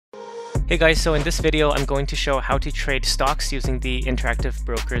Hey guys, so in this video I'm going to show how to trade stocks using the Interactive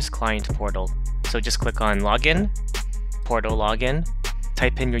Brokers client portal. So just click on Login, Portal Login,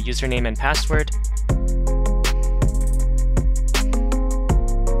 type in your username and password.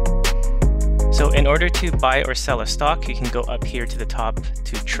 So in order to buy or sell a stock, you can go up here to the top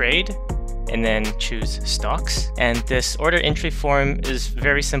to Trade, and then choose Stocks. And this order entry form is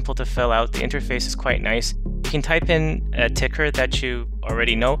very simple to fill out. The interface is quite nice. You can type in a ticker that you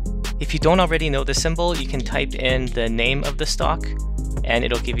already know. If you don't already know the symbol, you can type in the name of the stock and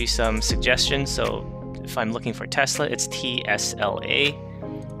it'll give you some suggestions. So if I'm looking for Tesla, it's TSLA.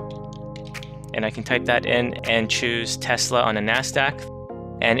 And I can type that in and choose Tesla on a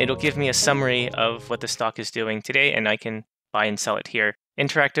NASDAQ. And it'll give me a summary of what the stock is doing today, and I can buy and sell it here.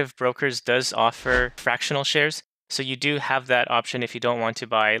 Interactive Brokers does offer fractional shares, so you do have that option if you don't want to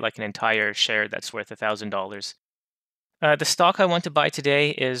buy like an entire share that's worth $1,000. The stock I want to buy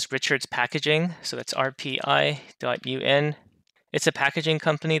today is Richards Packaging, so that's RPI.UN. It's a packaging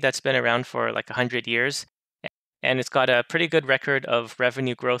company that's been around for like 100 years, and it's got a pretty good record of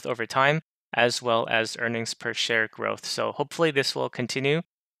revenue growth over time, as well as earnings per share growth. So hopefully this will continue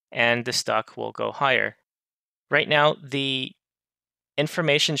and the stock will go higher. Right now, the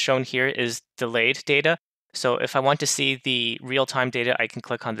information shown here is delayed data. So if I want to see the real-time data, I can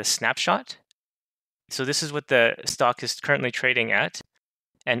click on the snapshot. So this is what the stock is currently trading at.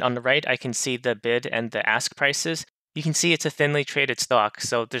 And on the right, I can see the bid and the ask prices. You can see it's a thinly traded stock,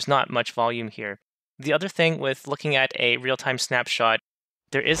 so there's not much volume here. The other thing with looking at a real-time snapshot,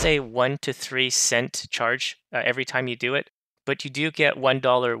 there is a 1 to 3 cent charge every time you do it, but you do get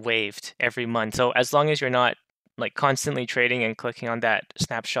 $1 waived every month. So as long as you're not like constantly trading and clicking on that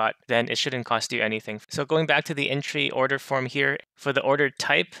snapshot, then it shouldn't cost you anything. So going back to the entry order form here, for the order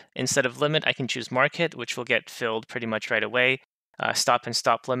type, instead of limit, I can choose market, which will get filled pretty much right away. Stop and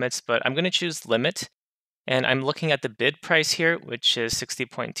stop limits, but I'm going to choose limit. And I'm looking at the bid price here, which is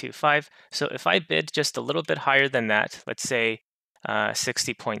 60.25. So if I bid just a little bit higher than that, let's say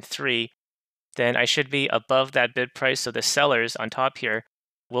 60.3, then I should be above that bid price. So the sellers on top here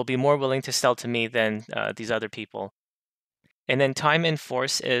will be more willing to sell to me than these other people. And then time in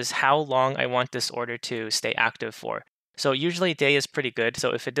force is how long I want this order to stay active for. So usually a day is pretty good.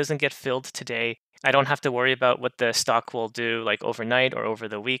 So if it doesn't get filled today, I don't have to worry about what the stock will do like overnight or over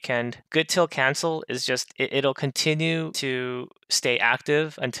the weekend. Good till cancel is just, it'll continue to stay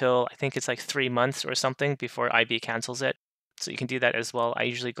active until I think it's like 3 months or something before IB cancels it. So you can do that as well. I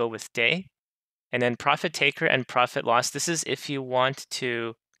usually go with day. And then profit taker and profit loss. This is if you want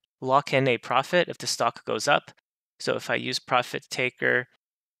to lock in a profit if the stock goes up. So if I use profit taker,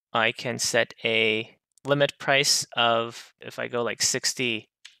 I can set a limit price of, if I go like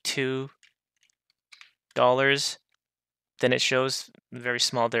 $62, then it shows very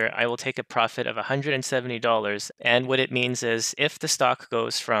small there. I will take a profit of $170. And what it means is if the stock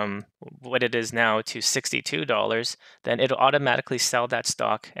goes from what it is now to $62, then it'll automatically sell that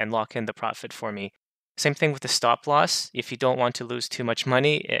stock and lock in the profit for me. Same thing with the stop loss. If you don't want to lose too much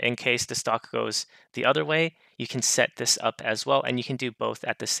money in case the stock goes the other way, you can set this up as well, and you can do both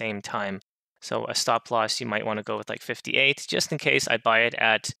at the same time. So a stop loss, you might want to go with like 58, just in case I buy it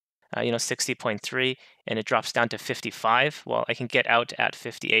at 60.3 and it drops down to 55. Well, I can get out at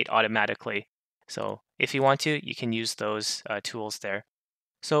 58 automatically. So if you want to, you can use those tools there.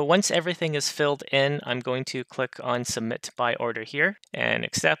 So once everything is filled in, I'm going to click on Submit Buy Order here and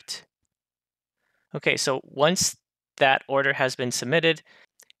accept. Okay, so once that order has been submitted,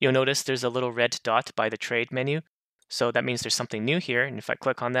 you'll notice there's a little red dot by the trade menu. So that means there's something new here. And if I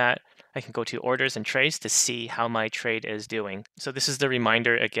click on that, I can go to orders and trades to see how my trade is doing. So this is the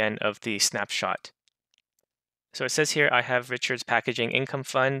reminder again of the snapshot. So it says here I have Richards Packaging Income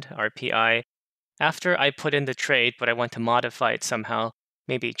Fund, RPI. After I put in the trade, but I want to modify it somehow,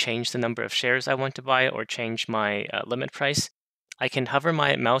 maybe change the number of shares I want to buy or change my limit price, I can hover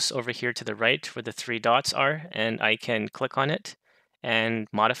my mouse over here to the right where the 3 dots are, and I can click on it and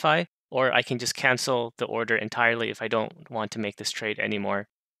modify, or I can just cancel the order entirely if I don't want to make this trade anymore.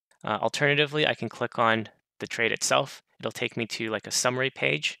 Alternatively, I can click on the trade itself. It'll take me to like a summary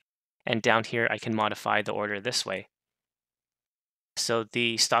page, and down here I can modify the order this way. So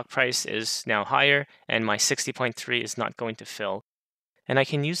the stock price is now higher, and my 60.3 is not going to fill. And I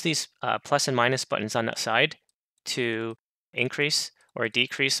can use these plus and minus buttons on that side to increase or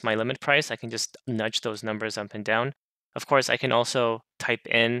decrease my limit price. I can just nudge those numbers up and down. Of course, I can also type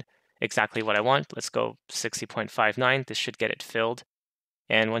in exactly what I want. Let's go 60.59. This should get it filled.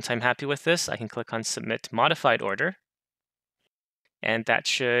 And once I'm happy with this, I can click on Submit Modified Order, and that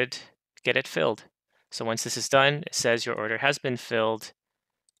should get it filled. So once this is done, it says your order has been filled.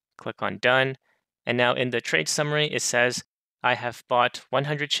 Click on Done. And now in the trade summary, it says I have bought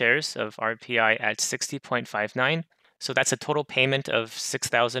 100 shares of RPI at 60.59. So that's a total payment of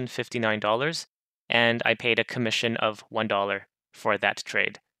 $6,059. And I paid a commission of $1 for that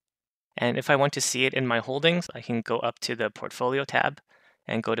trade. And if I want to see it in my holdings, I can go up to the Portfolio tab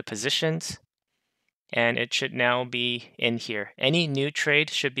and go to Positions. And it should now be in here. Any new trade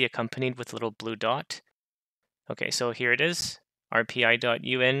should be accompanied with a little blue dot. Okay, so here it is,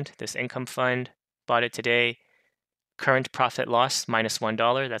 RPI.UN, this income fund, bought it today. Current profit loss minus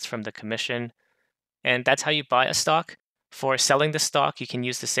 $1, that's from the commission. And that's how you buy a stock. For selling the stock, you can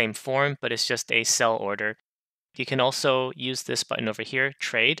use the same form, but it's just a sell order. You can also use this button over here,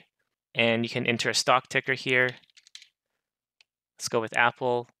 Trade, and you can enter a stock ticker here. Let's go with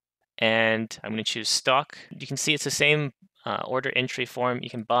Apple, and I'm going to choose stock. You can see it's the same order entry form. You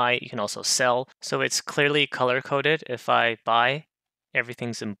can buy, you can also sell. So it's clearly color coded. If I buy,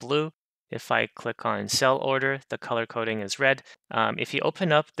 everything's in blue. If I click on sell order, the color coding is red. If you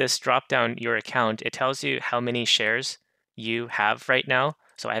open up this drop down your account, it tells you how many shares you have right now.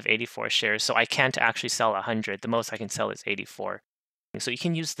 So I have 84 shares. So I can't actually sell 100. The most I can sell is 84. So you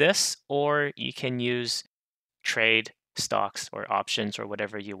can use this, or you can use trade stocks or options or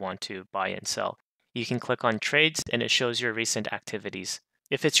whatever you want to buy and sell. You can click on trades and it shows your recent activities.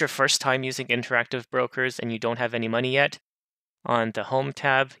 If it's your first time using interactive brokers and you don't have any money yet, on the home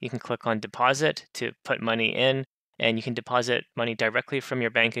tab, you can click on deposit to put money in, and you can deposit money directly from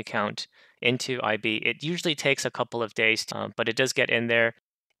your bank account into IB. It usually takes a couple of days, but it does get in there.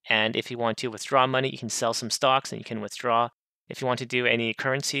 And if you want to withdraw money, you can sell some stocks and you can withdraw. If you want to do any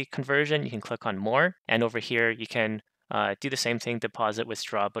currency conversion, you can click on more. And over here, you can do the same thing, deposit,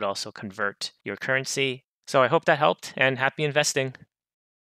 withdraw, but also convert your currency. So I hope that helped, and happy investing.